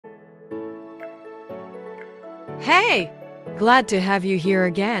Hey! Glad to have you here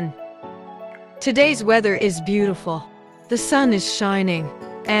again. Today's weather is beautiful. The sun is shining,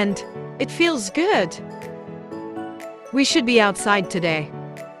 and it feels good. We should be outside today.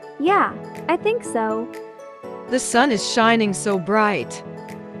 Yeah, I think so. The sun is shining so bright.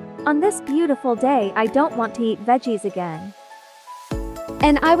 On this beautiful day, I don't want to eat veggies again.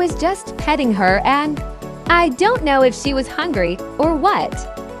 And I was just petting her and I don't know if she was hungry or what,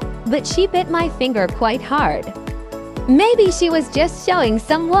 but she bit my finger quite hard. Maybe she was just showing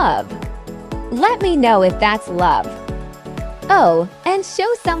some love. Let me know if that's love. Oh, and show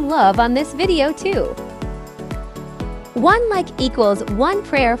some love on this video too. 1 like equals 1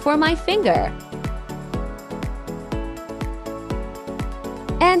 prayer for my finger.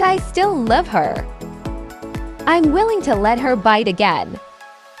 And I still love her. I'm willing to let her bite again.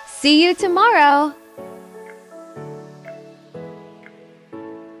 See you tomorrow!